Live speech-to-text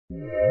I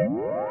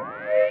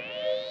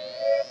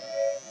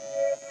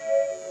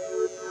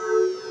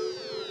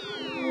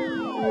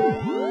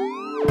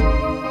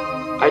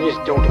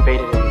just don't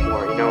debate it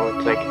anymore, you know.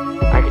 It's like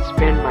I could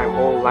spend my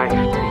whole life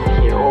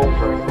thinking it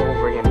over and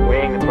over again,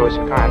 weighing the pros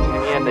and cons, and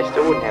in the end I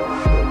still wouldn't have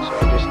enough food, so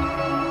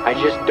I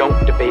just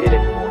don't debate it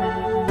anymore.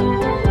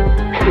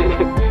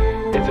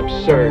 It's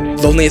absurd.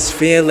 Loneliest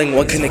feeling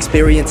one can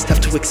experience, tough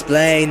to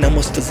explain.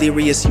 Almost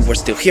delirious, you are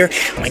still here.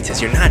 Mine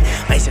says you're not,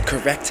 I said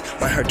correct.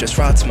 My heart just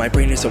rots, my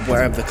brain is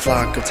aware of the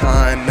clock of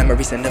time.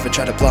 Memories I never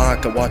try to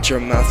block. I watch your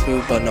mouth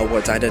move, but no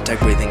words I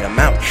detect, breathing them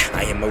out.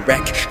 I am a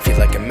wreck, feel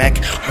like a mech.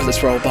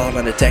 Heartless robot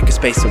on a deck of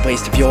space, a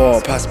waste of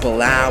your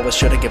possible hours.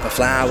 Should I give her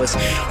flowers,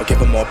 or give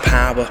her more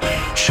power?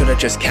 Should I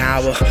just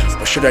cower,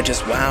 or should I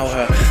just wow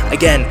her?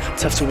 Again,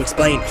 tough to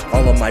explain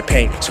all of my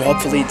pain, so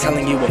hopefully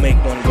telling you will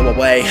make one go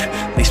away,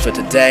 at least for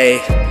today.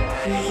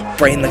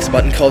 Brain likes a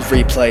button called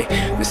replay.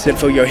 This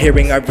info you're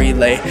hearing I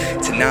relay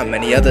to not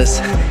many others.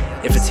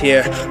 If it's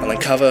here, I'll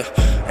uncover,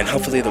 and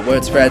hopefully the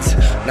word spreads.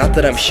 Not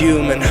that I'm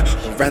human,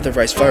 or rather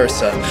vice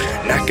versa.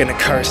 Not gonna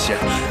curse ya,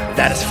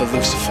 that is for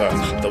Lucifer,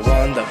 the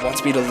one that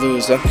wants me to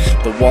lose her,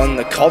 the one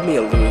that called me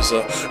a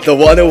loser, the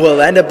one who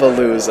will end up a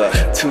loser.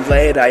 Too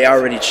late, I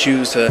already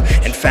choose her.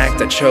 In fact,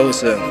 I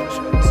chose her.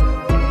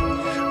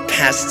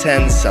 Past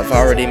tense, I've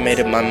already made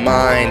up my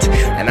mind,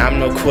 and I'm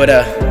no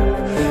quitter.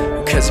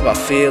 Who cares about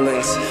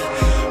feelings?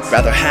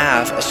 Rather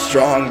have a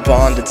strong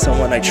bond in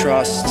someone I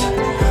trust.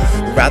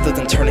 Rather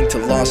than turning to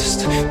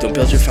lust, don't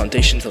build your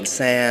foundations on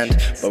sand,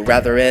 but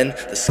rather in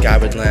the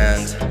skyward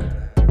land.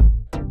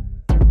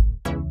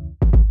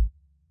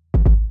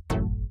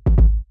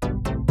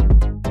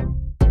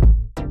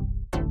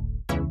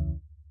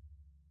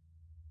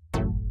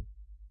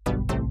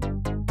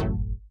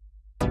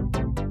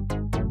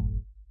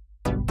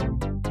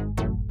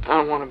 I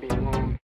don't want to be alone.